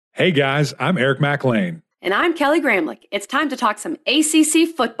Hey guys, I'm Eric McLean. And I'm Kelly Gramlich. It's time to talk some ACC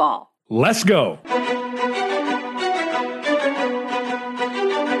football. Let's go.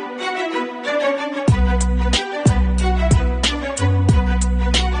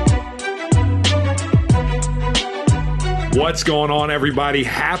 What's going on, everybody?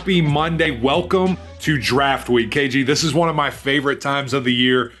 Happy Monday. Welcome to Draft Week. KG, this is one of my favorite times of the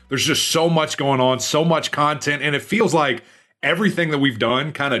year. There's just so much going on, so much content, and it feels like everything that we've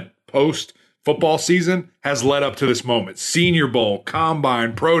done kind of post football season has led up to this moment. Senior Bowl,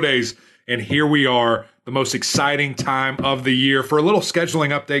 Combine, Pro Days, and here we are, the most exciting time of the year. For a little scheduling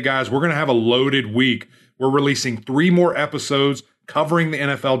update, guys, we're going to have a loaded week. We're releasing 3 more episodes covering the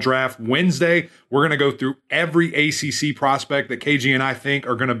NFL draft. Wednesday, we're going to go through every ACC prospect that KG and I think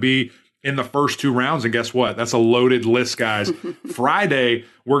are going to be in the first 2 rounds. And guess what? That's a loaded list, guys. Friday,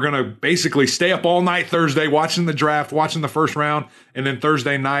 we're going to basically stay up all night Thursday watching the draft, watching the first round. And then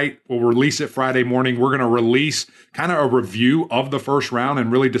Thursday night, we'll release it Friday morning. We're going to release kind of a review of the first round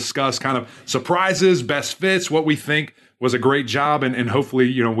and really discuss kind of surprises, best fits, what we think was a great job. And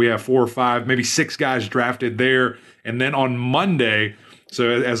hopefully, we have 4 or 5, maybe 6 guys drafted there. And then on Monday, so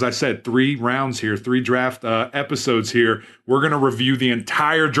as I said, 3 rounds here, 3 draft episodes here. We're going to review the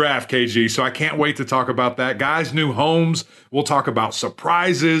entire draft, KG. So I can't wait to talk about that. Guys, new homes. We'll talk about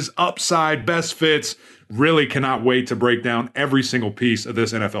surprises, upside, best fits. Really cannot wait to break down every single piece of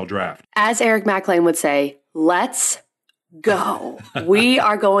this NFL draft. As Eric McLean would say, let's go. We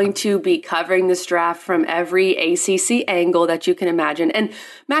are going to be covering this draft from every ACC angle that you can imagine. And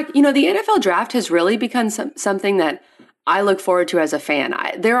Mac, the NFL draft has really become something that I look forward to as a fan.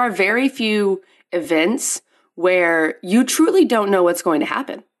 There are very few events where you truly don't know what's going to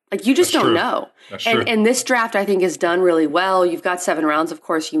happen. Like, you just don't know. And this draft, I think, is done really well. You've got 7 rounds. Of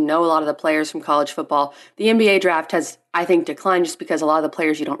course, a lot of the players from college football. The NBA draft has, I think, declined just because a lot of the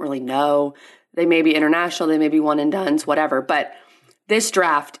players you don't really know. They may be international, they may be one and dones, whatever. But this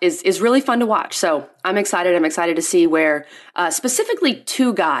draft is really fun to watch. So I'm excited. I'm excited to see where specifically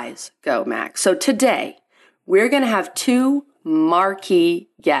 2 guys go, Max. So today, we're going to have 2 marquee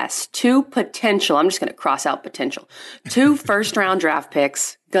guests, 2 potential, I'm just going to cross out potential, 2 first-round draft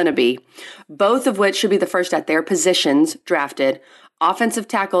picks, going to be, both of which should be the first at their positions drafted, offensive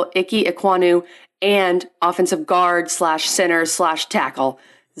tackle Ike Ekwonu and offensive guard /center/tackle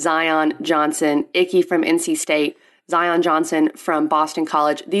Zion Johnson. Ike from NC State, Zion Johnson from Boston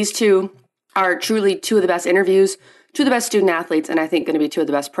College. These 2 are truly 2 of the best interviews, 2 of the best student athletes, and I think going to be 2 of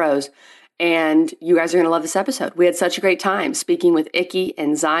the best pros. And you guys are going to love this episode. We had such a great time speaking with Ike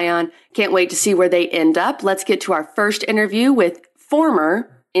and Zion. Can't wait to see where they end up. Let's get to our first interview with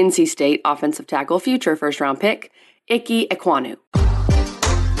former NC State offensive tackle, future first-round pick, Ike Ekwonu.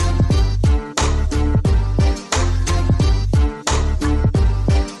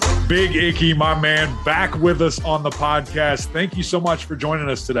 Big Ike, my man, back with us on the podcast. Thank you so much for joining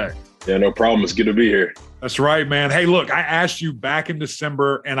us today. Yeah, no problem. It's good to be here. That's right, man. Hey, look, I asked you back in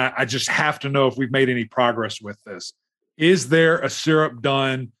December, and I just have to know if we've made any progress with this. Is there a Syrup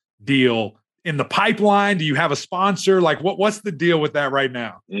Done deal in the pipeline? Do you have a sponsor? Like, what's the deal with that right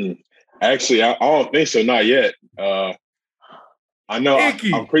now? Actually, I don't think so. Not yet. I know.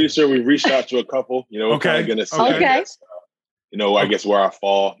 I'm pretty sure we reached out to a couple. We're kind of going to see. Okay. I guess where I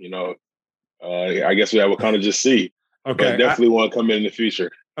fall. I guess we'll kind of just see. Okay. But definitely want to come in the future.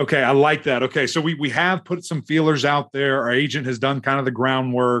 Okay, I like that. Okay, so we have put some feelers out there. Our agent has done kind of the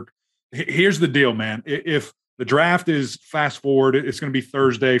groundwork. Here's the deal, man. If the draft is fast forward, it's going to be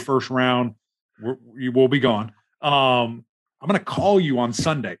Thursday, first round. You will be gone. I'm going to call you on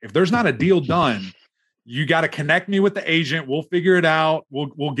Sunday. If there's not a deal done, you got to connect me with the agent. We'll figure it out.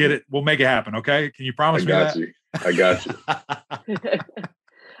 We'll get it. We'll make it happen. Okay? Can you promise me that? I got you.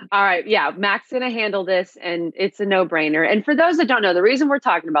 All right. Yeah. Mac's going to handle this, and it's a no-brainer. And for those that don't know, the reason we're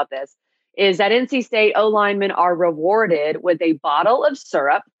talking about this is that NC State O-linemen are rewarded with a bottle of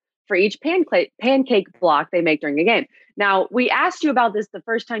syrup for each pancake block they make during a game. Now, we asked you about this the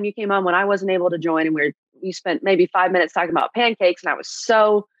first time you came on when I wasn't able to join, and we spent maybe 5 minutes talking about pancakes, and I was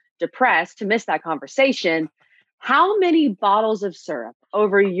so depressed to miss that conversation. How many bottles of syrup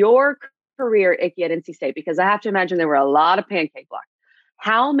over your career, Ike, at NC State? Because I have to imagine there were a lot of pancake blocks.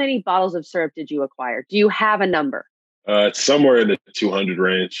 How many bottles of syrup did you acquire? Do you have a number? It's somewhere in the 200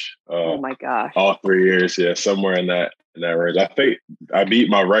 range. Oh my gosh! All 3 years, yeah, somewhere in that range. I think I beat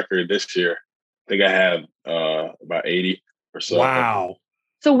my record this year. I think I have about 80 or so. Wow!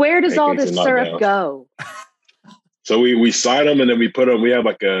 So where does all this syrup go? So we sign them and then we put them. We have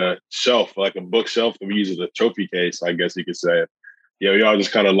like a shelf, like a bookshelf that we use as a trophy case, I guess you could say. Yeah, we all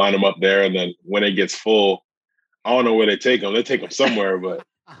just kind of line them up there, and then when it gets full, I don't know where they take them. They take them somewhere, but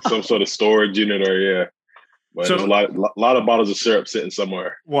some sort of storage unit or yeah. But there's a lot of bottles of syrup sitting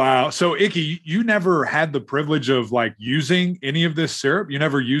somewhere. Wow. So Icky, you never had the privilege of like using any of this syrup? You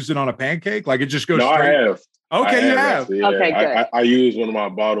never used it on a pancake? Like it just goes straight? I have. Okay, you have. Actually, yeah. Okay, good. I use one of my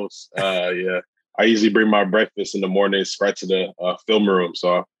bottles. Yeah. I usually bring my breakfast in the morning right to the film room.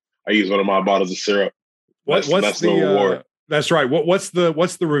 So I use one of my bottles of syrup. What's the reward? That's right. What's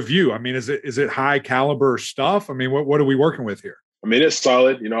the review? I mean, is it high caliber stuff? I mean, what are we working with here? I mean, it's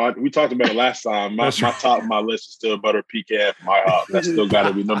solid. You know, we talked about it last time. My top of my list is still butter pecan from IHOP. That's still got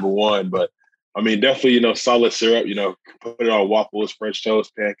to be number one. But I mean, definitely, you know, solid syrup. You know, put it on waffles, French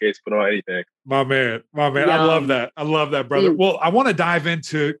toast, pancakes, put it on anything. My man. Yum. I love that, brother. Well, I want to dive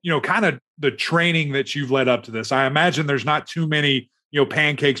into, you know, kind of the training that you've led up to this. I imagine there's not too many, you know,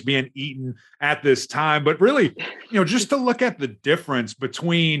 pancakes being eaten at this time, but really, you know, just to look at the difference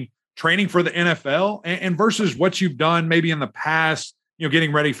between training for the NFL and versus what you've done maybe in the past, you know,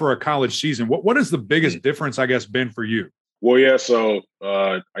 getting ready for a college season. What is the biggest difference, I guess, been for you? Well, yeah. So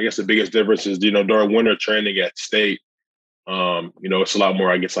I guess the biggest difference is, you know, during winter training at state, you know, it's a lot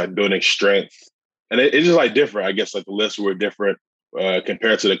more, I guess, like building strength. And it's just like different. I guess like the lifts were different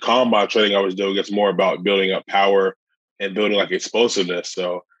compared to the combine training I was doing. It's more about building up power and building like explosiveness.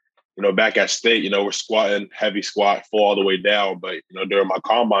 So, you know, back at state, you know, we're squatting, heavy squat, fall all the way down. But, you know, during my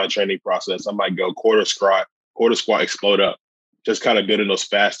combine training process, I might go quarter squat, explode up, just kind of building those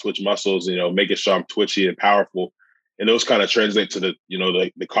fast twitch muscles, you know, making sure I'm twitchy and powerful. And those kind of translate to the, you know,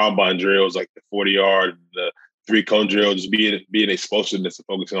 the combine drills, like the 40-yard, the 3-cone drill, just being explosiveness and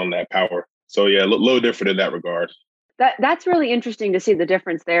focusing on that power. So, yeah, a little different in that regard. That's really interesting to see the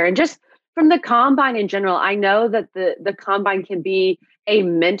difference there. And just from the combine in general, I know that the combine can be a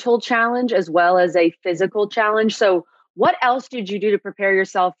mental challenge as well as a physical challenge. So what else did you do to prepare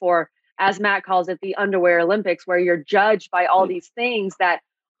yourself for, as Matt calls it, the underwear Olympics, where you're judged by all these things that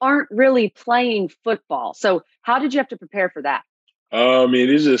aren't really playing football? So how did you have to prepare for that? I mean,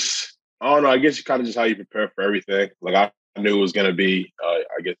 it's just, I don't know, I guess kind of just how you prepare for everything. Like I knew it was going to be,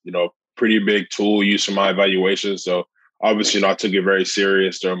 I guess, you know, pretty big tool used for my evaluation. So obviously, you know, I took it very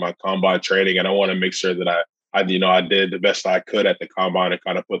serious during my combine training, and I want to make sure that I did the best I could at the combine and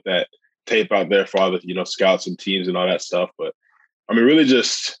kind of put that tape out there for all the, you know, scouts and teams and all that stuff. But I mean, really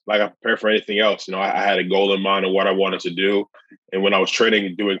just like I prepared for anything else. You know, I had a goal in mind of what I wanted to do. And when I was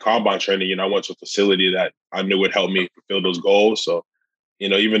doing combine training, you know, I went to a facility that I knew would help me fulfill those goals. So, you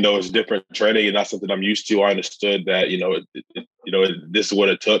know, even though it's different training and not something I'm used to, I understood that, you know, this is what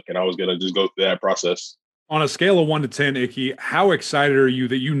it took. And I was going to just go through that process. On a scale of 1 to 10, Icky, how excited are you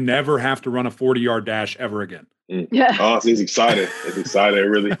that you never have to run a 40-yard dash ever again? Yeah. Oh, it's exciting. It's exciting.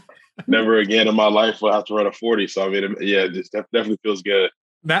 Really, never again in my life will I have to run a 40. So, I mean, yeah, it just definitely feels good.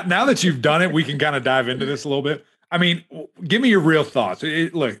 Now that you've done it, we can kind of dive into this a little bit. I mean, give me your real thoughts.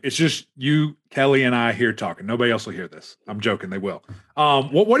 Look, it's just you, Kelly, and I here talking. Nobody else will hear this. I'm joking. They will.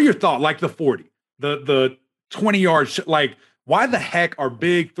 What are your thoughts? Like the 40, the 20 yards, like, why the heck are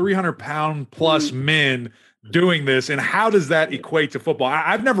big 300-pound plus men doing this? And how does that equate to football?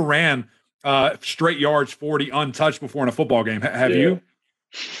 I've never ran straight yards 40 untouched before in a football game. Have you?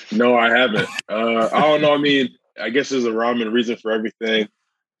 No, I haven't. I don't know. I mean, I guess there's a rhyme and reason for everything.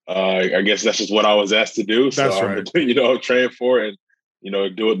 I guess that's just what I was asked to do. So that's right. You know, train for it and, you know,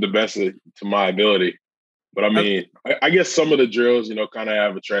 do it the best to my ability. But I mean, I guess some of the drills, you know, kind of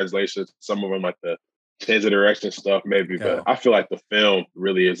have a translation. Some of them like the change of direction stuff maybe, but I feel like the film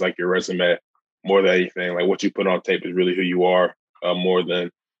really is like your resume more than anything. Like what you put on tape is really who you are, more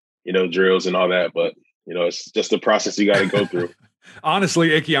than, you know, drills and all that. But, you know, it's just the process you got to go through.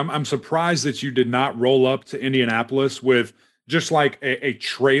 Honestly, Icky, I'm surprised that you did not roll up to Indianapolis with just like a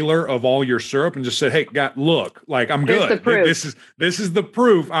trailer of all your syrup and just said, "Hey, look, like I'm good. This is the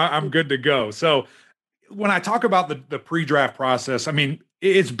proof. I'm good to go." So when I talk about the pre-draft process, I mean,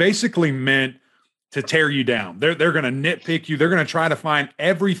 it's basically meant to tear you down. They're going to nitpick you. They're going to try to find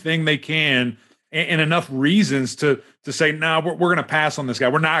everything they can and enough reasons to say, no, we're going to pass on this guy.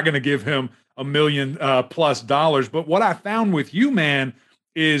 We're not going to give him $1 million plus. But what I found with you, man,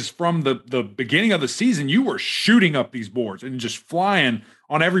 is from the beginning of the season, you were shooting up these boards and just flying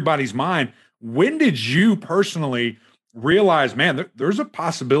on everybody's mind. When did you personally realize, man, there's a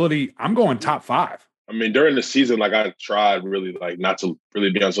possibility I'm going top 5? I mean, during the season, like I tried really like not to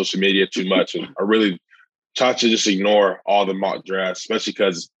really be on social media too much. And I really tried to just ignore all the mock drafts, especially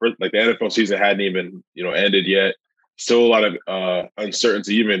because like the NFL season hadn't even, you know, ended yet. Still a lot of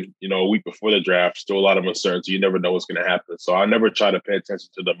uncertainty, even, you know, a week before the draft, still a lot of uncertainty. You never know what's going to happen. So I never try to pay attention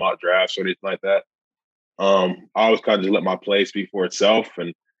to the mock drafts or anything like that. I always kind of just let my play speak for itself.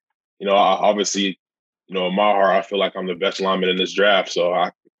 And, you know, I obviously, in my heart, I feel like I'm the best lineman in this draft. So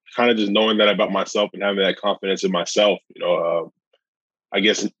I kind of just knowing that about myself and having that confidence in myself, I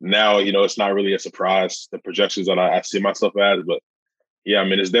guess now, it's not really a surprise, the projections that I see myself as, but yeah, I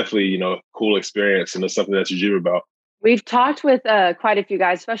mean, it's definitely, a cool experience and it's something that you dream about. We've talked with quite a few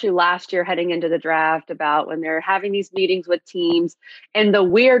guys, especially last year heading into the draft, about when they're having these meetings with teams and the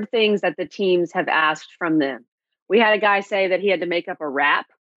weird things that the teams have asked from them. We had a guy say that he had to make up a rap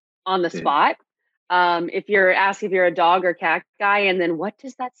on the spot. If you're asked if you're a dog or cat guy, and then what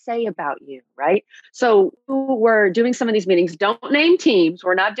does that say about you, right? So we're doing some of these meetings. Don't name teams.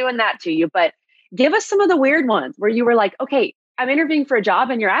 We're not doing that to you, but give us some of the weird ones where you were like, okay, I'm interviewing for a job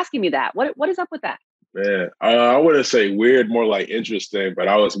and you're asking me that. What is up with that? Man, I wouldn't say weird, more like interesting, but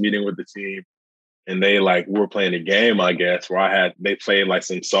I was meeting with the team and we were playing a game, I guess, where they played like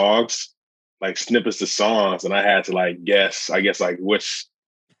some songs, like snippets of songs, and I had to guess, I guess, which,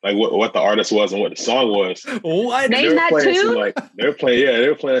 what the artist was and what the song was. What? Name that too? They were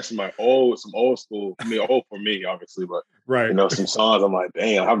playing some old school, old for me, obviously, but right. Some songs, I'm like,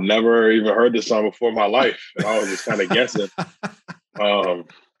 dang, I've never even heard this song before in my life. And I was just kind of guessing.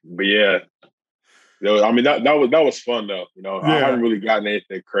 But yeah. I mean, that was fun though. I haven't really gotten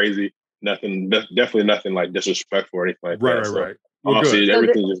anything crazy. Definitely nothing like disrespectful or anything like that. Right. Well, honestly,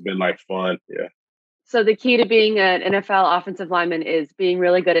 everything's just been fun. Yeah. So the key to being an NFL offensive lineman is being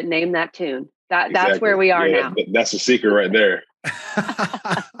really good at name that tune. That's where we are now. That's the secret right there.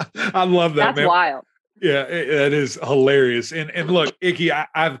 I love that. That's man. Wild. Yeah, that is hilarious. And look, Ickey,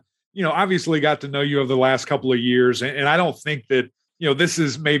 I've obviously got to know you over the last couple of years, and I don't think that this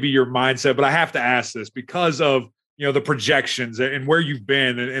is maybe your mindset, but I have to ask this because of, the projections and where you've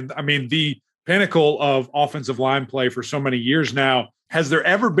been. And I mean, the pinnacle of offensive line play for so many years now. Has there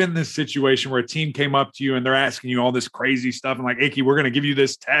ever been this situation where a team came up to you and they're asking you all this crazy stuff and like, Ickey, we're going to give you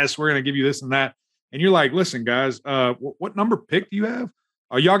this test. We're going to give you this and that. And you're like, listen, guys, what number pick do you have?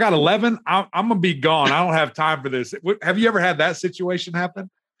 Y'all got 11? I'm going to be gone. I don't have time for this. Have you ever had that situation happen?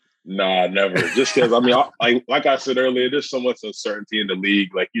 Nah, never. Just because, I mean, like I said earlier, there's so much uncertainty in the league.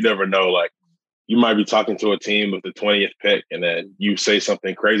 You never know. You might be talking to a team with the 20th pick, and then you say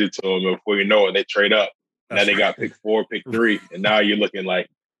something crazy to them, and before you know it, they trade up. And then they got pick 4, pick 3, and now you're looking like,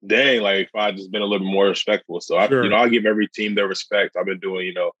 dang, if I just been a little more respectful. So, I give every team their respect. I've been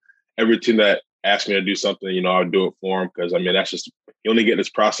doing, every team that asks me to do something, I'll do it for them because, I mean, that's just, you only get this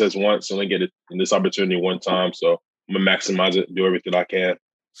process once, you only get it in this opportunity one time. So I'm going to maximize it and do everything I can.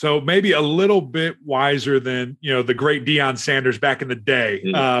 So maybe a little bit wiser than, the great Deion Sanders back in the day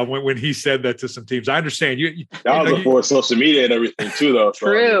when he said that to some teams. I understand. That was before social media and everything too, though. So,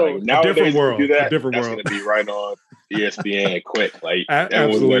 true. Nowadays, different world. Do that, different that's world. Going to be right on ESPN quick.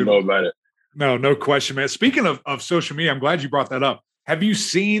 Everyone's going to know about it. No question, man. Speaking of social media, I'm glad you brought that up. Have you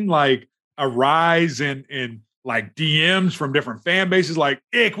seen a rise in DMs from different fan bases? Like,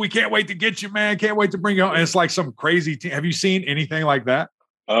 Ick, we can't wait to get you, man. Can't wait to bring you on. And it's some crazy team. Have you seen anything like that?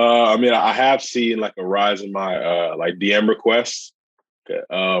 I mean, I have seen a rise in my DM requests, but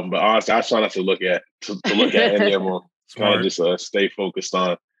honestly, I try not to look at any of them. Kind of just stay focused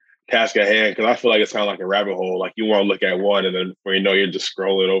on task at hand because I feel like it's kind of like a rabbit hole. You want to look at one, and then before you know, you're just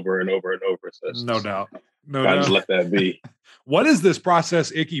scrolling over and over and over. So no doubt, just let that be. What has this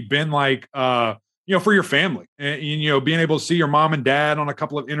process, Ickey, been like? For your family, and being able to see your mom and dad on a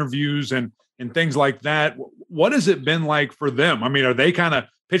couple of interviews and things like that. What has it been like for them? I mean, are they kind of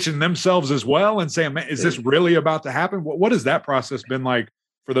pitching themselves as well and saying, man, is this really about to happen? What has that process been like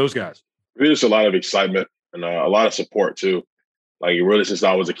for those guys? There's a lot of excitement and a lot of support too. Really, since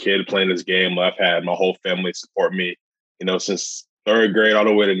I was a kid playing this game, I've had my whole family support me, since third grade all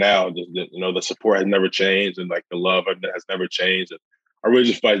the way to now. The support has never changed and the love has never changed. And I really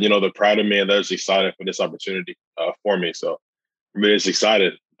just feel they're proud of me and they're just excited for this opportunity for me. So I'm really just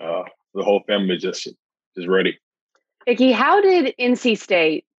excited. The whole family just ready. Ickey, how did NC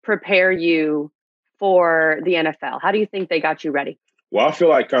State prepare you for the NFL? How do you think they got you ready? Well, I feel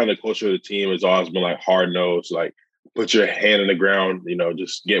like kind of the culture of the team has always been hard nosed, put your hand in the ground,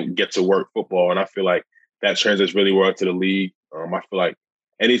 just get to work football. And I feel like that translates really well to the league. I feel like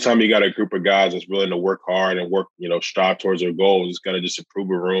anytime you got a group of guys that's willing to work hard and work, strive towards their goals, it's going to just improve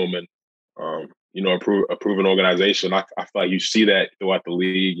a room and, improve an organization. I feel like you see that throughout the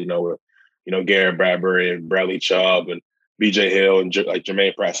league, with, Garrett Bradbury and Bradley Chubb and BJ Hill and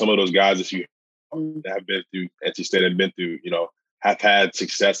Jermaine Pratt. Some of those guys that have been through NC State and been through, have had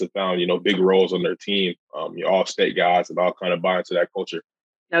success and found, big roles on their team. All state guys and all kind of buy into that culture.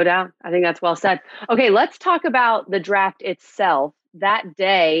 No doubt. I think that's well said. Okay, let's talk about the draft itself. That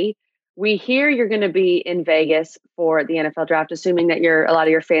day, we hear you're going to be in Vegas for the NFL draft, assuming that a lot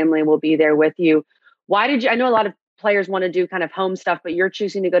of your family will be there with you. I know a lot of players want to do kind of home stuff, but you're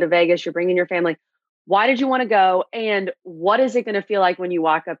choosing to go to Vegas, you're bringing your family. Why did you want to go? And what is it going to feel like when you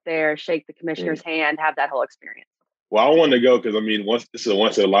walk up there, shake the commissioner's hand, have that whole experience? Well, I want to go because, this is a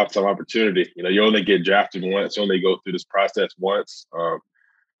once in a lifetime opportunity. You only get drafted once, you only go through this process once.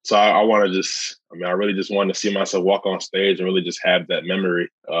 So I want to I really just want to see myself walk on stage and really just have that memory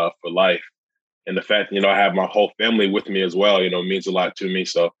for life. And the fact, I have my whole family with me as well, means a lot to me.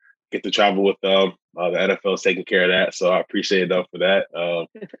 So get to travel with them. The NFL is taking care of that. So I appreciate them for that.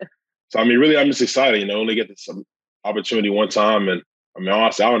 So, really, I'm just excited, only get this opportunity one time. And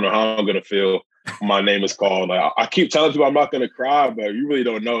honestly, I don't know how I'm going to feel when my name is called. Like, I keep telling people I'm not going to cry, but you really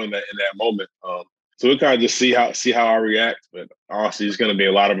don't know in that moment. So we'll kind of just see how I react. But honestly, it's going to be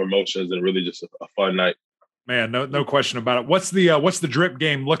a lot of emotions and really just a fun night. Man, no question about it. What's the drip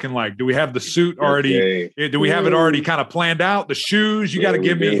game looking like? Do we have the suit already? Okay. Do we have it already kind of planned out? The shoes, you got to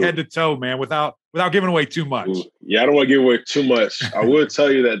give me head to toe, man, without giving away too much. Yeah, I don't want to give away too much. I will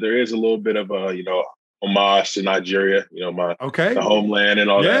tell you that there is a little bit of a, homage to Nigeria, the homeland and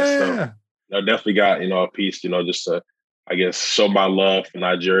all that stuff. I definitely got, a piece, just to, I guess, show my love for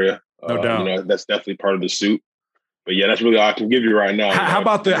Nigeria. No doubt. That's definitely part of the suit. But yeah, that's really all I can give you right now. How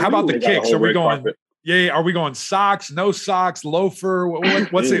about the kicks? Are we going? Carpet. Yeah, are we going socks, no socks, loafer?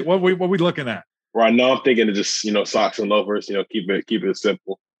 What's it? What we looking at? Right now, I'm thinking of just socks and loafers. Keep it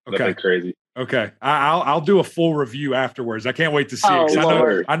simple. Okay. Nothing crazy. Okay, I'll do a full review afterwards. I can't wait to see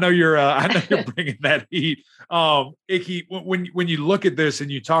it. I know you're bringing that heat. Ickey, when you look at this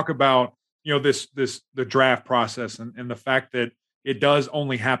and you talk about the draft process and the fact that it does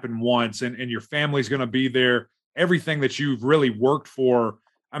only happen once and your family's going to be there, everything that you've really worked for.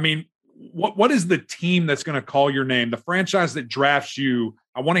 What is the team that's going to call your name? The franchise that drafts you.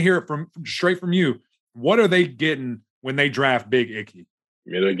 I want to hear it straight from you. What are they getting when they draft Big Ickey?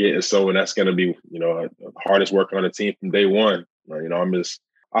 They're getting someone that's going to be, the hardest worker on the team from day one.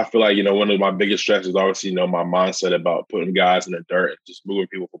 I feel like, one of my biggest strengths is obviously, my mindset about putting guys in the dirt and just moving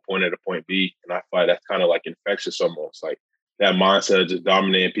people from point A to point B. And I feel like that's kind of like infectious almost. Like that mindset of just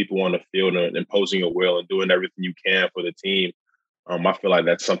dominating people on the field and imposing your will and doing everything you can for the team. I feel like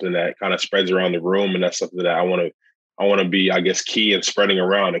that's something that kind of spreads around the room, and that's something that I want to be, I guess, key in spreading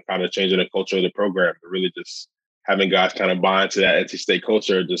around and kind of changing the culture of the program. But really, just having guys kind of buy into that NC State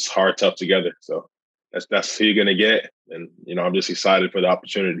culture, just hard, tough together. So that's who you're gonna get, and I'm just excited for the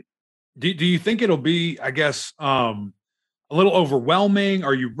opportunity. Do you think it'll be, I guess, a little overwhelming?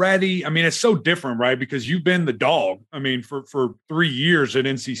 Are you ready? It's so different, right? Because you've been the dog. For 3 years at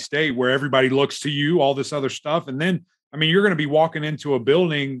NC State, where everybody looks to you, all this other stuff, and then. You're going to be walking into a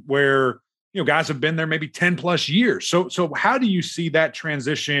building where, guys have been there maybe 10 plus years. So how do you see that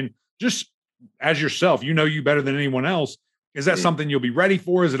transition just as yourself? You better than anyone else. Is that something you'll be ready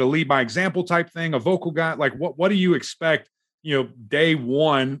for? Is it a lead by example type thing, a vocal guy? Like what do you expect, day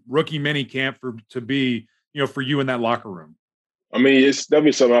one rookie mini camp to be, for you in that locker room? It's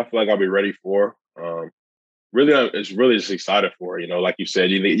definitely something I feel like I'll be ready for. Really, it's really just excited for, like you said,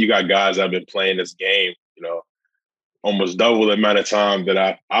 you got guys that have been playing this game, almost double the amount of time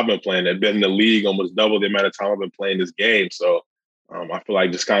that I've been playing. They've been in the league almost double the amount of time I've been playing this game. So I feel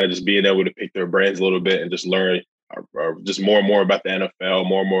like just kind of just being able to pick their brains a little bit and just learn just more and more about the NFL,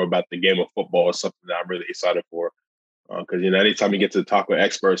 more and more about the game of football is something that I'm really excited for. Because, anytime you get to talk with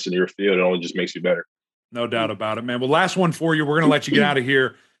experts in your field, it only just makes you better. No doubt about it, man. Well, last one for you. We're going to let you get out of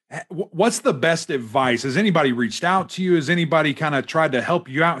here. What's the best advice? Has anybody reached out to you? Has anybody kind of tried to help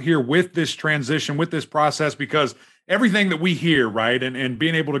you out here with this transition, with this process? Because everything that we hear, right, and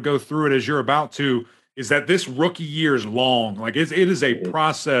being able to go through it as you're about to, is that this rookie year is long. Like it is a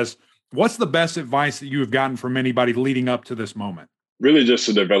process. What's the best advice that you have gotten from anybody leading up to this moment? Really just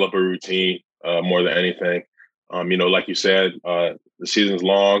to develop a routine more than anything. Like you said, the season's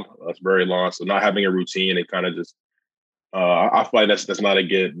long. It's very long. So not having a routine and kind of just I feel like that's not a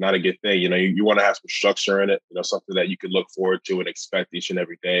good thing. You want to have some structure in it, something that you could look forward to and expect each and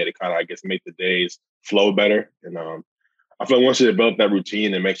every day to kind of, I guess, make the days flow better. And I feel like once you develop that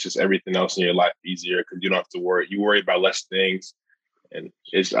routine, it makes just everything else in your life easier because you don't have to worry. You worry about less things. And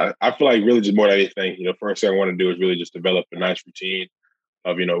I feel like really just more than anything, first thing I want to do is really just develop a nice routine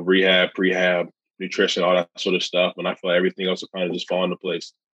of, rehab, prehab, nutrition, all that sort of stuff. And I feel like everything else will kind of just fall into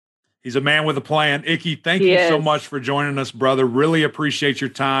place. He's a man with a plan. Ickey, thank you so much for joining us, brother. Really appreciate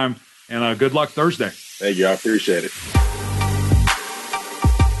your time, and good luck Thursday. Thank you. I appreciate it.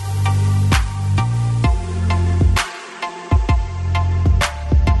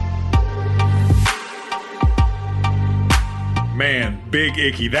 man, Big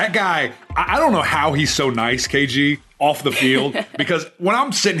Icky. That guy, I don't know how he's so nice, KG, off the field, because when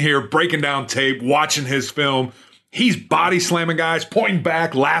I'm sitting here breaking down tape, watching his film, he's body slamming guys, pointing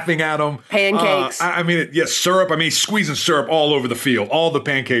back, laughing at them. Pancakes. Syrup. He's squeezing syrup all over the field, all the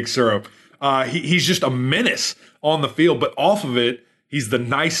pancake syrup. He's just a menace on the field, but off of it, he's the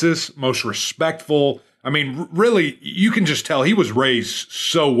nicest, most respectful. Really, you can just tell he was raised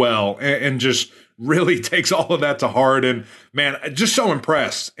so well and just really takes all of that to heart. And man, just so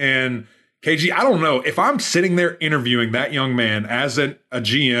impressed. And KG, I don't know if I'm sitting there interviewing that young man as a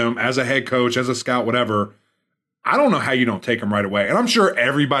GM, as a head coach, as a scout, whatever, I don't know how you don't take him right away. And I'm sure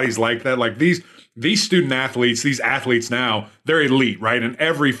everybody's like that. Like these student athletes, these athletes now, they're elite, right? In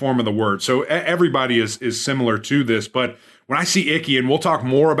every form of the word. So everybody is similar to this. But when I see Icky, and we'll talk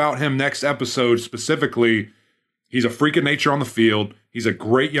more about him next episode specifically, he's a freak of nature on the field. He's a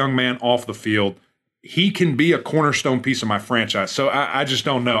great young man off the field. He can be a cornerstone piece of my franchise. So I just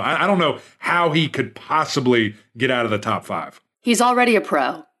don't know. I don't know how he could possibly get out of the top 5. He's already a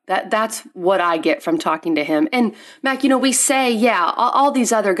pro. That's what I get from talking to him. And Mac, we say, yeah, all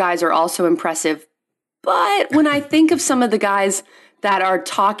these other guys are also impressive. But when I think of some of the guys that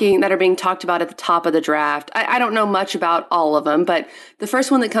are being talked about at the top of the draft, I don't know much about all of them, but the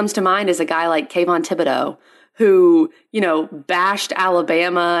first one that comes to mind is a guy like Kayvon Thibodeau, who, bashed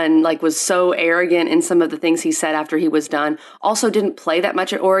Alabama and was so arrogant in some of the things he said after he was done. Also didn't play that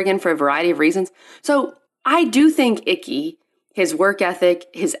much at Oregon for a variety of reasons. So I do think Icky, his work ethic,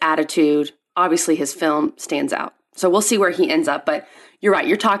 his attitude, obviously his film stands out. So we'll see where he ends up. But you're right.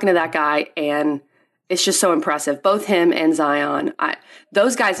 You're talking to that guy, and it's just so impressive. Both him and Zion.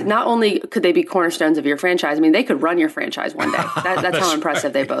 Those guys, not only could they be cornerstones of your franchise, they could run your franchise one day. That's how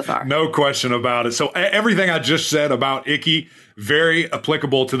impressive they both are. No question about it. So everything I just said about Icky, very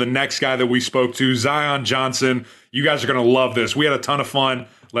applicable to the next guy that we spoke to, Zion Johnson. You guys are going to love this. We had a ton of fun.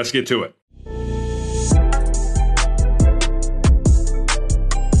 Let's get to it.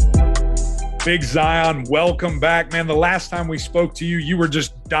 Big Zion, welcome back, man. The last time we spoke to you, you were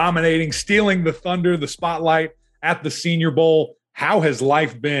just dominating, stealing the thunder, the spotlight at the Senior Bowl. How has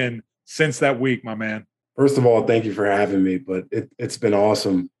life been since that week, my man? First of all, thank you for having me, but it's been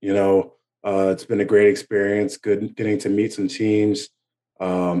awesome. It's been a great experience, good getting to meet some teams,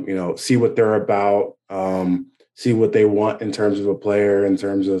 see what they're about, see what they want in terms of a player, in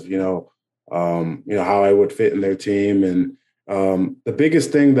terms of, how I would fit in their team. And the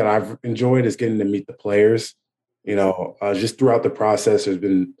biggest thing that I've enjoyed is getting to meet the players. Just throughout the process, there's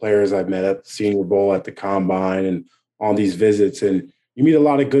been players I've met at the Senior Bowl, at the Combine, and on these visits. And you meet a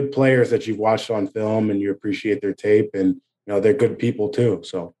lot of good players that you've watched on film, and you appreciate their tape. And, they're good people too.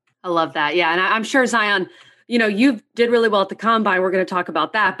 So I love that. Yeah. And I'm sure, Zion, you did really well at the Combine. We're going to talk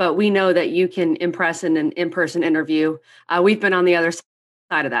about that. But we know that you can impress in an in-person interview. We've been on the other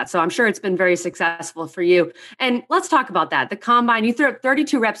side of that. So I'm sure it's been very successful for you. And let's talk about that. The Combine, you threw up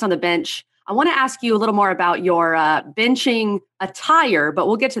 32 reps on the bench. I want to ask you a little more about your benching attire, but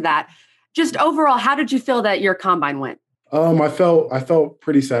we'll get to that. Just overall, how did you feel that your Combine went? I felt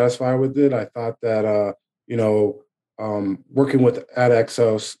pretty satisfied with it. I thought that, working at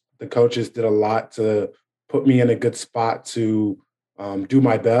Exos, the coaches did a lot to put me in a good spot to do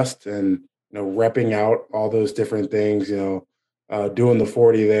my best, and, repping out all those different things, doing the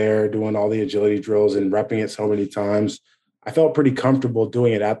 40 there, doing all the agility drills and repping it so many times. I felt pretty comfortable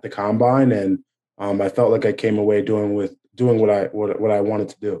doing it at the Combine, and I felt like I came away doing what I wanted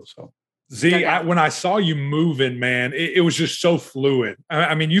to do. So Z, when I saw you moving, man, it was just so fluid.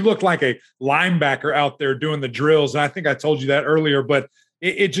 You looked like a linebacker out there doing the drills. And I think I told you that earlier, but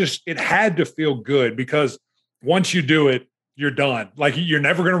it had to feel good, because once you do it, you're done. Like, you're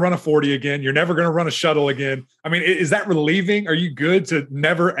never going to run a 40 again. You're never going to run a shuttle again. Is that relieving? Are you good to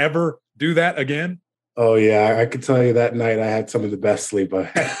never, ever do that again? Oh, yeah. I could tell you that night I had some of the best sleep I've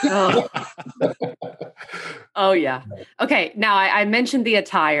had. Oh, yeah. Okay. Now, I mentioned the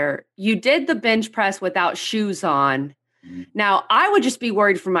attire. You did the bench press without shoes on. Now, I would just be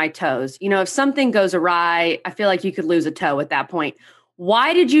worried for my toes. If something goes awry, I feel like you could lose a toe at that point.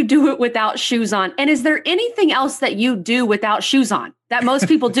 Why did you do it without shoes on? And is there anything else that you do without shoes on that most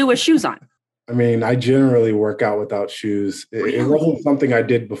people do with shoes on? I generally work out without shoes. It wasn't something I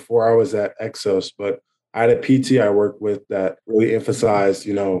did before I was at Exos, but I had a PT I worked with that really emphasized,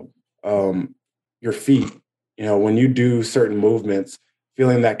 your feet. When you do certain movements,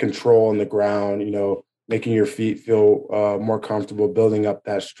 feeling that control on the ground, making your feet feel more comfortable, building up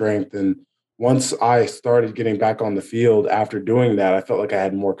that strength. And once I started getting back on the field after doing that, I felt like I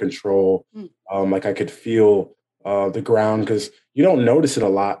had more control. Like I could feel the ground, because you don't notice it a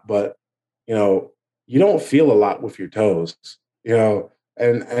lot, but you don't feel a lot with your toes. you know,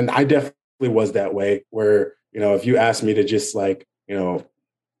 and I definitely was that way where, if you asked me to just like,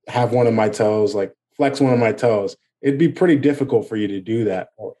 have one of my toes, like flex one of my toes, it'd be pretty difficult for you to do that.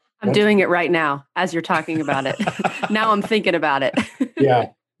 I'm doing it right now as you're talking about it. Now I'm thinking about it. Yeah.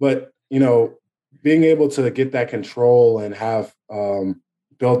 But, being able to get that control and have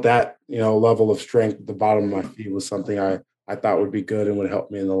built that, level of strength at the bottom of my feet was something I thought would be good and would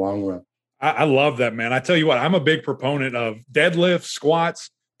help me in the long run. I love that, man. I tell you what, I'm a big proponent of deadlifts,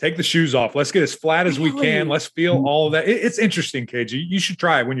 squats. Take the shoes off. Let's get as flat as we can. Let's feel all of that. It's interesting, KG. You should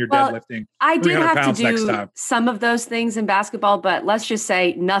try it when you're deadlifting. I did have to do some of those things in basketball, but let's just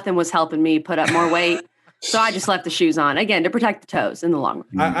say nothing was helping me put up more weight. So I just left the shoes on, again, to protect the toes in the long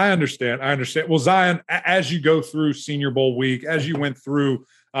run. I understand. Well, Zion, as you go through Senior Bowl week, as you went through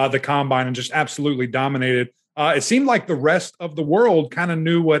the combine and just absolutely dominated, it seemed like the rest of the world kind of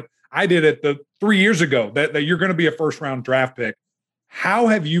knew what I did at the 3 years ago, that you're going to be a first-round draft pick. How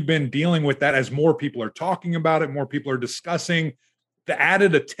have you been dealing with that as more people are talking about it, more people are discussing the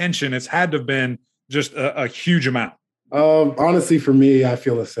added attention? It's had to have been just a huge amount. Honestly, for me, I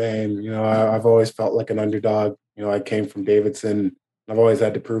feel the same. I've always felt like an underdog. I came from Davidson. I've always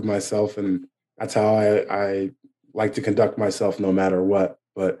had to prove myself, and that's how I like to conduct myself no matter what.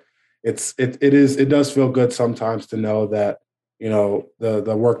 But it does feel good sometimes to know that,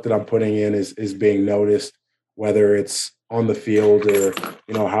 the work that I'm putting in is being noticed, whether it's on the field or,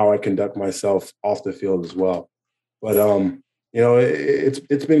 how I conduct myself off the field as well. But,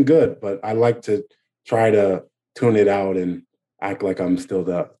 it's been good, but I like to try to tune it out and act like I'm still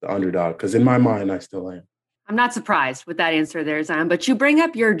the underdog, because in my mind, I still am. I'm not surprised with that answer there, Zion, but you bring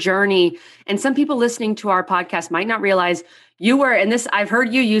up your journey, and some people listening to our podcast might not realize you were, and this, I've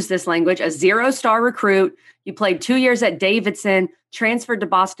heard you use this language, a 0-star recruit. You played 2 years at Davidson, transferred to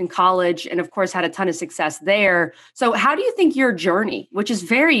Boston College, and of course had a ton of success there. So how do you think your journey, which is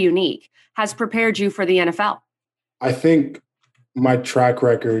very unique, has prepared you for the NFL? I think my track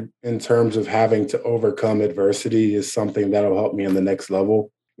record in terms of having to overcome adversity is something that'll help me on the next level.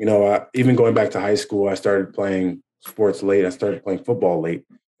 Even going back to high school, I started playing sports late. I started playing football late.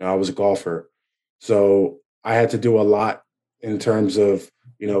 I was a golfer. So I had to do a lot in terms of,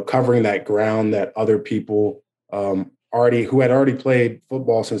 covering that ground that other people who had already played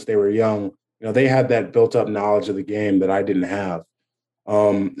football since they were young, they had that built up knowledge of the game that I didn't have.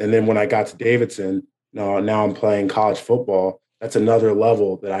 And then when I got to Davidson, now I'm playing college football. That's another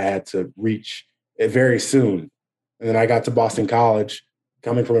level that I had to reach very soon. And then I got to Boston College,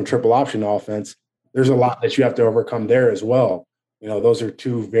 coming from a triple option offense. There's a lot that you have to overcome there as well. Those are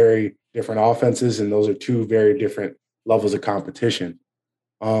two very different offenses, and those are two very different levels of competition.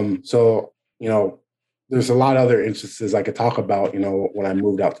 So, there's a lot of other instances I could talk about, when I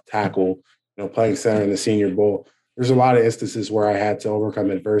moved out to tackle, playing center in the Senior Bowl. There's a lot of instances where I had to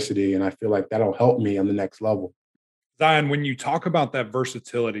overcome adversity, and I feel like that'll help me on the next level. Zion, when you talk about that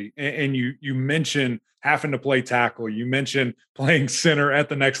versatility and you mention having to play tackle, you mentioned playing center at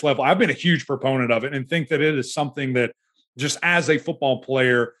the next level, I've been a huge proponent of it and think that it is something that just as a football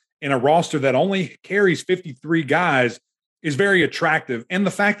player in a roster that only carries 53 guys is very attractive. And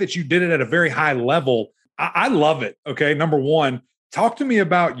the fact that you did it at a very high level, I love it. Okay. Number one, talk to me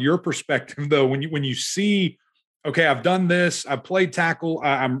about your perspective though, when you see, okay, I've done this, I've played tackle,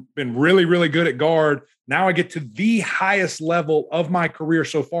 I've been really, really good at guard. Now I get to the highest level of my career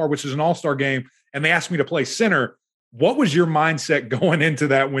so far, which is an all-star game, and they asked me to play center. What was your mindset going into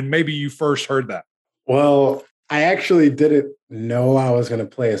that when maybe you first heard that? Well, I actually didn't know I was going to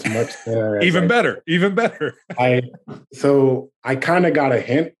play as much center. Even better. So I kind of got a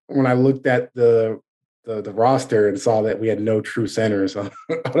hint when I looked at the roster and saw that we had no true centers on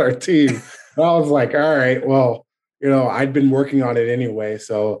our team. I was like, all right, well, I'd been working on it anyway.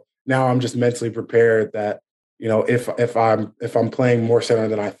 So now I'm just mentally prepared that, if I'm playing more center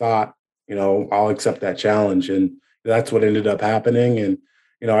than I thought, I'll accept that challenge. And that's what ended up happening. And,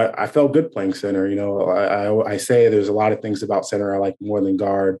 I felt good playing center. I say there's a lot of things about center I like more than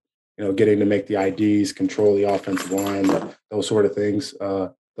guard, getting to make the IDs, control the offensive line, those sort of things.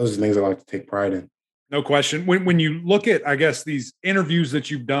 Those are things I like to take pride in. No question. When you look at, I guess, these interviews that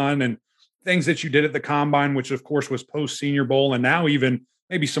you've done and things that you did at the combine, which of course was post Senior Bowl, and now even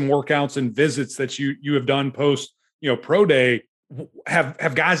maybe some workouts and visits that you have done post, pro day,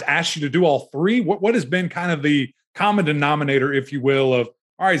 have guys asked you to do all three? What has been kind of the common denominator, if you will, of,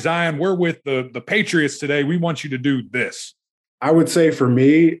 all right, Zion, we're with the Patriots today, we want you to do this? I would say for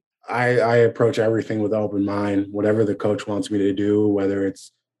me, I approach everything with an open mind. Whatever the coach wants me to do, whether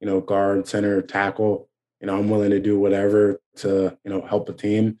it's, guard, center, tackle, I'm willing to do whatever to, help the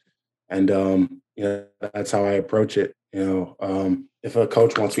team. And, that's how I approach it. If a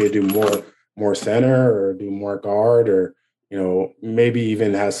coach wants me to do more center or do more guard, or maybe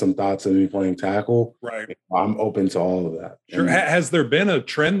even has some thoughts of me playing tackle, right? I'm open to all of that. Sure. Has there been a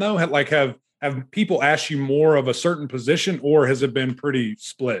trend though? Like have people asked you more of a certain position, or has it been pretty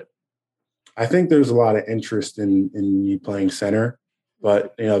split? I think there's a lot of interest in me playing center,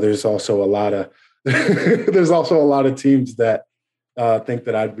 but there's also a lot of teams that think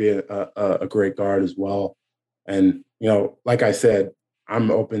that I'd be a great guard as well. And like I said, I'm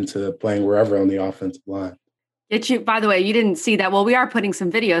open to playing wherever on the offensive line. By the way, you didn't see that. Well, we are putting some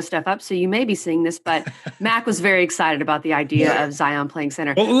video stuff up, so you may be seeing this, but Mac was very excited about the idea of Zion playing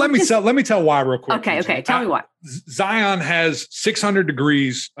center. Well, let me tell why real quick. Okay. Tell me why. Zion has 600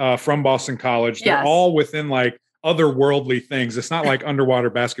 degrees from Boston College. They're Yes. all within like otherworldly things. It's not like underwater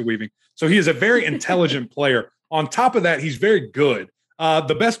basket weaving. So he is a very intelligent player. On top of that, he's very good.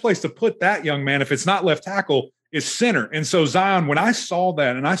 The best place to put that young man, if it's not left tackle, is center. And so Zion, when I saw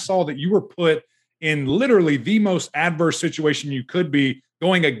that, and I saw that you were put in literally the most adverse situation you could be,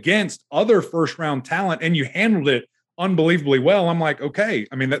 going against other first round talent, and you handled it unbelievably well. I'm like, okay,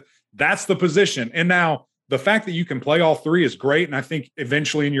 I mean, that's the position. And now the fact that you can play all three is great. And I think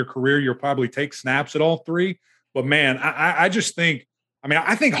eventually in your career, you'll probably take snaps at all three. But man, I just think,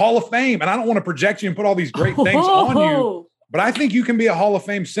 I think Hall of Fame, and I don't want to project you and put all these great things on you, but I think you can be a Hall of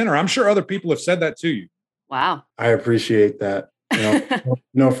Fame center. I'm sure other people have said that to you. Wow. I appreciate that.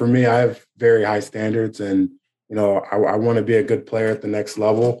 For me, I have very high standards, and I want to be a good player at the next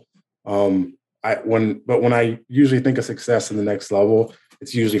level. When I usually think of success in the next level,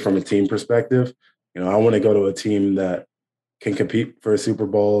 it's usually from a team perspective. I want to go to a team that can compete for a Super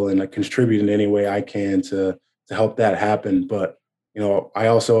Bowl and contribute in any way I can to help that happen. But I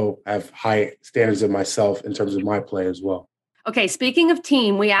also have high standards of myself in terms of my play as well. Okay, speaking of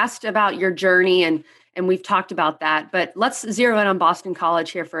team, we asked about your journey and we've talked about that, but let's zero in on Boston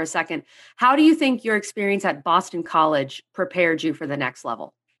College here for a second. How do you think your experience at Boston College prepared you for the next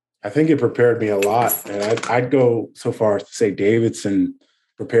level? I think it prepared me a lot. And I'd go so far as to say Davidson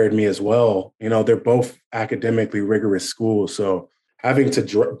prepared me as well. They're both academically rigorous schools. So having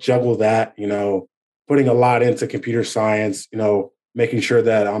to juggle that, putting a lot into computer science, making sure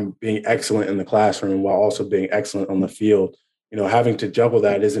that I'm being excellent in the classroom while also being excellent on the field, having to juggle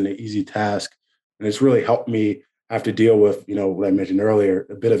that isn't an easy task. And it's really helped me have to deal with, what I mentioned earlier,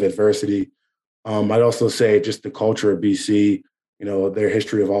 a bit of adversity. I'd also say just the culture of BC, their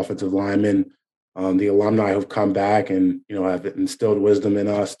history of offensive linemen, the alumni who've come back and, have instilled wisdom in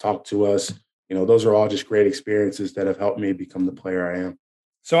us, talked to us. Those are all just great experiences that have helped me become the player I am.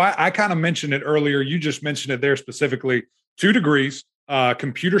 So I kind of mentioned it earlier. You just mentioned it there specifically. 2 degrees,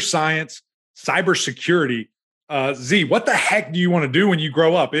 computer science, cybersecurity. Z, what the heck do you want to do when you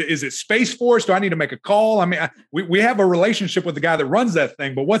grow up? Is it Space Force? Do I need to make a call? We have a relationship with the guy that runs that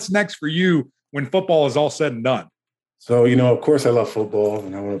thing, but what's next for you when football is all said and done? So, of course I love football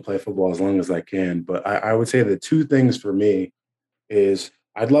and I want to play football as long as I can. But I would say the 2 things for me is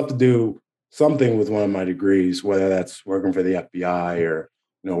I'd love to do something with one of my degrees, whether that's working for the FBI or,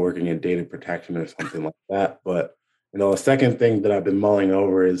 working in data protection or something like that. But, a second thing that I've been mulling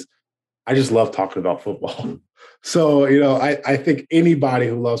over is I just love talking about football. So, I think anybody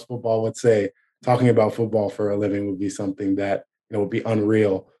who loves football would say talking about football for a living would be something that, would be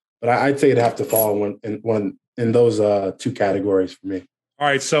unreal. But I'd say it'd have to fall in those 2 categories for me. All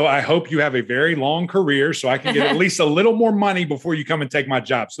right. So I hope you have a very long career so I can get at least a little more money before you come and take my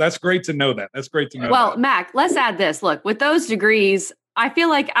job. So that's great to know that. That's great to know. Well, Mac, let's add this. Look, with those degrees, I feel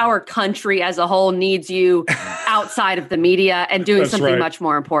like our country as a whole needs you outside of the media and doing something much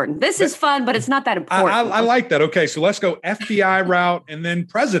more important. This is fun, but it's not that important. I like that. Okay, so let's go FBI route and then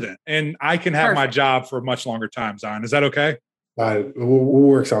president, and I can have my job for a much longer time, Zion. Is that okay? We'll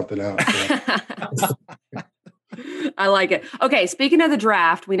work something out. I like it. Okay, speaking of the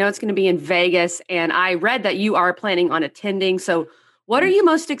draft, we know it's going to be in Vegas, and I read that you are planning on attending. So what are you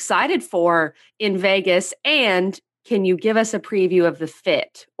most excited for in Vegas, and can you give us a preview of the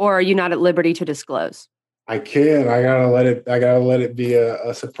fit, or are you not at liberty to disclose? I can. I gotta let it be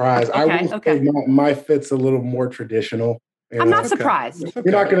a surprise. Okay, I will say my fit's a little more traditional. I'm not surprised. Okay.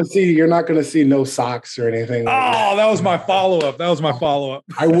 You're not gonna see no socks or anything. That was my follow-up.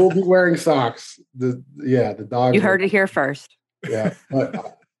 I will be wearing socks. The dog. You heard it here first. Yeah,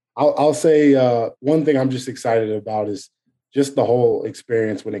 but I'll say one thing I'm just excited about is just the whole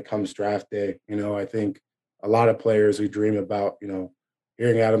experience when it comes draft day. I think a lot of players who dream about,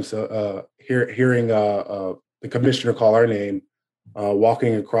 hearing the commissioner call our name,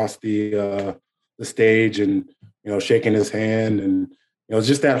 walking across the stage and, shaking his hand and,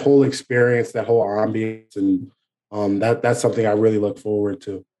 just that whole experience, that whole ambience and, that's something I really look forward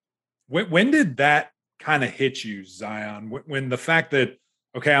to. When did that kind of hit you, Zion? When the fact that,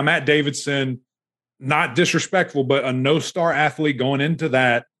 okay, I'm at Davidson, not disrespectful, but a no-star athlete going into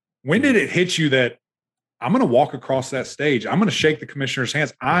that, when did it hit you that I'm going to walk across that stage, I'm going to shake the commissioner's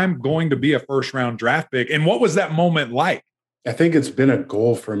hands, I'm going to be a first-round draft pick? And what was that moment like? I think it's been a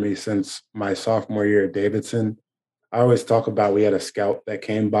goal for me since my sophomore year at Davidson. I always talk about we had a scout that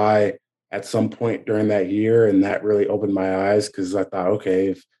came by at some point during that year, and that really opened my eyes because I thought,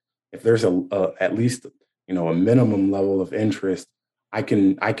 okay, if there's at least a minimum level of interest, I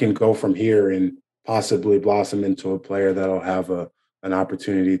can go from here and possibly blossom into a player that'll have an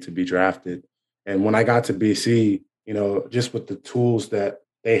opportunity to be drafted. And when I got to BC, just with the tools that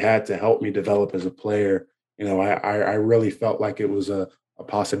they had to help me develop as a player, I really felt like it was a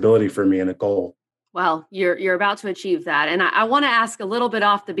possibility for me and a goal. Well, you're about to achieve that. And I want to ask a little bit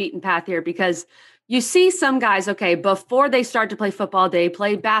off the beaten path here, because you see some guys, okay, before they start to play football, they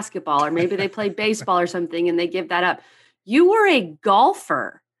play basketball, or maybe they play baseball or something, and they give that up. You were a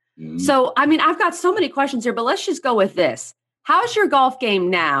golfer. Mm-hmm. So, I mean, I've got so many questions here, but let's just go with this. How's your golf game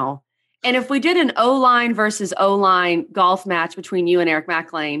now? And if we did an O-line versus O-line golf match between you and Eric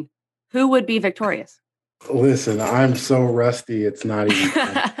McLean, who would be victorious? Listen, I'm so rusty. It's not even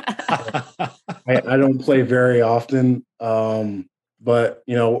I don't play very often. But,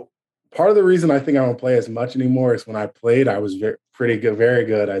 part of the reason I think I don't play as much anymore is when I played, I was pretty good, very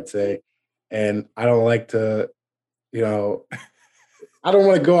good, I'd say. And I don't like to, I don't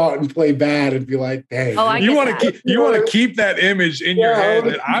want to go out and play bad and be like, dang. Oh, you want to keep that image in your head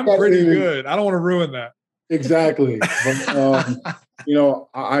that I'm pretty good. I don't want to ruin that. Exactly. But,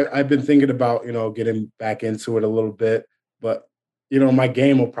 I've been thinking about, getting back into it a little bit, but, my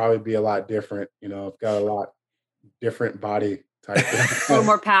game will probably be a lot different. I've got a lot different body type. A little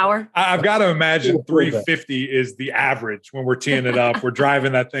more power. I've got to imagine 350 is the average when we're teeing it up. We're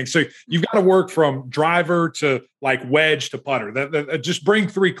driving that thing. So you've got to work from driver to like wedge to putter. Just bring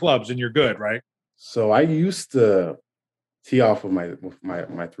 3 clubs and you're good, right? So I used to tee off with my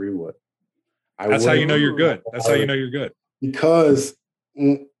 3-wood. That's how you know you're good. That's how you know you're good. Because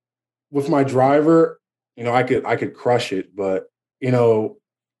with my driver, I could crush it, but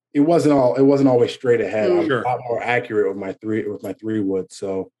it wasn't always straight ahead. I was a lot more accurate with my 3-wood.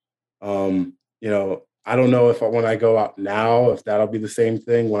 So, I don't know if when I go out now, if that'll be the same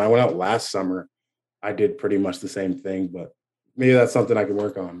thing. When I went out last summer, I did pretty much the same thing, but maybe that's something I can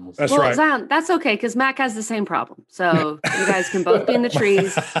work on. That's right. Zion, that's okay, because Mac has the same problem. So you guys can both be in the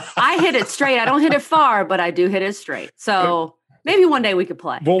trees. I hit it straight. I don't hit it far, but I do hit it straight. So maybe one day we could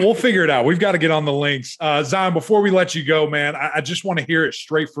play. Well, we'll figure it out. We've got to get on the links. Zion, before we let you go, man, I just want to hear it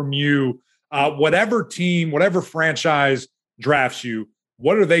straight from you. Whatever team, whatever franchise drafts you,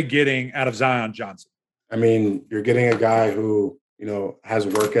 what are they getting out of Zion Johnson? I mean, you're getting a guy who, has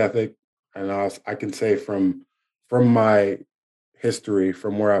work ethic. And I can say from my history,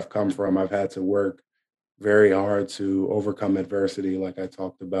 from where I've come from, I've had to work very hard to overcome adversity, like I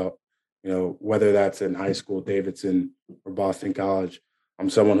talked about. Whether that's in high school, Davidson, or Boston College, I'm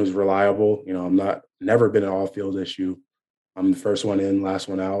someone who's reliable. I'm never been an off-field issue. I'm the first one in, last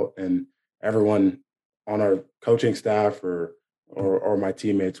one out, and everyone on our coaching staff or my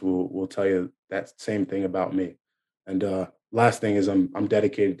teammates will tell you that same thing about me. And last thing is I'm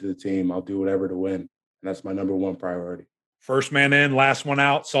dedicated to the team. I'll do whatever to win, and that's my number one priority. First man in, last one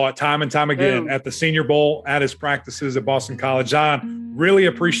out. Saw it time and time again at the Senior Bowl, at his practices at Boston College. John, really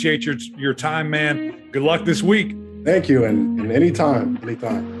appreciate your time, man. Good luck this week. Thank you, and anytime.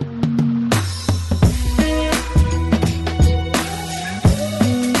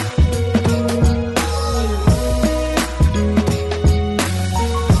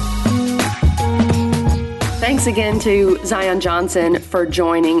 Thanks again to Zion Johnson for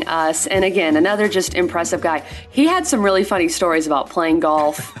joining us. And again, another just impressive guy. He had some really funny stories about playing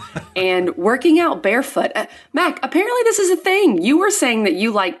golf and working out barefoot. Mac, apparently this is a thing. You were saying that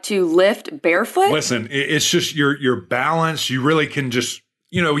you like to lift barefoot. Listen, it's just your balance. You really can just,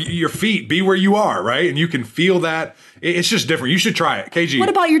 your feet be where you are, right? And you can feel that. It's just different. You should try it. KG. What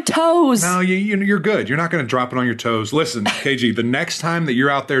about your toes? No, you're good. You're not going to drop it on your toes. Listen, KG, the next time that you're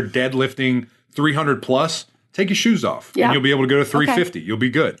out there deadlifting 300 plus, take your shoes off and you'll be able to go to 350. Okay. You'll be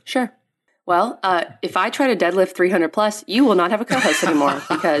good. Sure. Well, if I try to deadlift 300 plus, you will not have a co-host anymore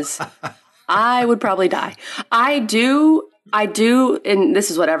because I would probably die. I do, and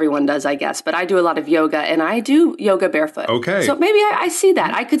this is what everyone does, I guess, but I do a lot of yoga and I do yoga barefoot. Okay. So maybe I see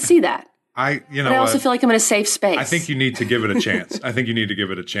that. I could see that. But I also feel like I'm in a safe space. I think you need to give it a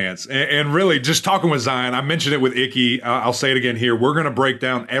chance. And really, just talking with Zion, I mentioned it with Icky. I'll say it again here. We're going to break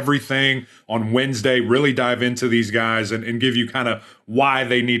down everything on Wednesday, really dive into these guys and give you kind of why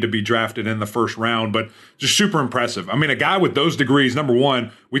they need to be drafted in the first round. But just super impressive. I mean, a guy with those degrees, number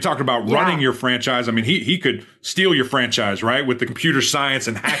one, we talked about running your franchise. I mean, he could steal your franchise, right? With the computer science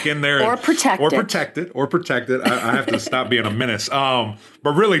and hack in there. Or protect it. I have to stop being a menace.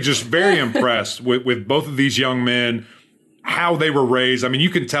 But really just very impressed with both of these young men, how they were raised. I mean, you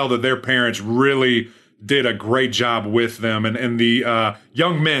can tell that their parents really did a great job with them and the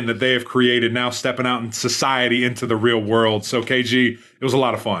young men that they have created now stepping out in society into the real world. So, KG, it was a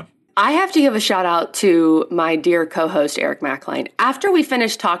lot of fun. I have to give a shout out to my dear co-host, Eric McLean. After we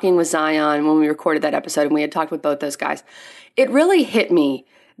finished talking with Zion when we recorded that episode and we had talked with both those guys, it really hit me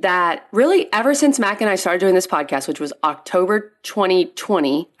that really ever since Mac and I started doing this podcast, which was October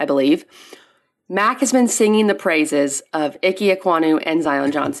 2020, I believe, Mac has been singing the praises of Ike Ekwonu and Zion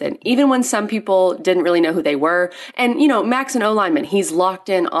Johnson, even when some people didn't really know who they were. And, Mac's an O-lineman. He's locked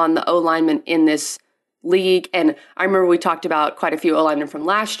in on the O-lineman in this league. And I remember we talked about quite a few O-linemen from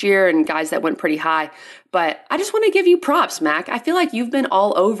last year and guys that went pretty high. But I just want to give you props, Mac. I feel like you've been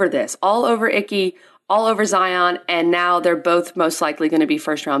all over this, all over Ike, all over Zion, and now they're both most likely going to be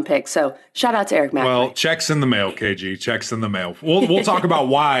first-round picks. So shout out to Eric McLean. Well, checks in the mail, KG. Checks in the mail. We'll talk about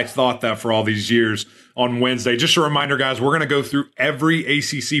why I thought that for all these years on Wednesday. Just a reminder, guys, we're going to go through every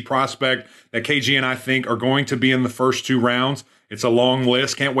ACC prospect that KG and I think are going to be in the first two rounds. It's a long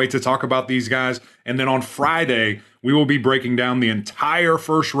list. Can't wait to talk about these guys. And then on Friday, we will be breaking down the entire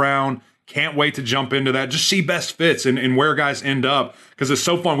first round. Can't wait to jump into that. Just see best fits and where guys end up because it's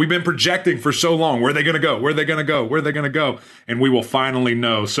so fun. We've been projecting for so long. Where are they going to go? Where are they going to go? Where are they going to go? And we will finally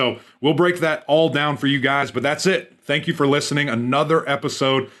know. So we'll break that all down for you guys. But that's it. Thank you for listening. Another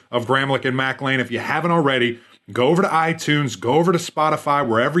episode of Gramlich and Mac Lane. If you haven't already, go over to iTunes, go over to Spotify,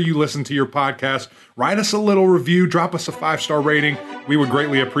 wherever you listen to your podcast. Write us a little review. Drop us a 5-star rating. We would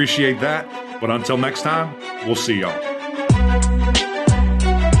greatly appreciate that. But until next time, we'll see y'all.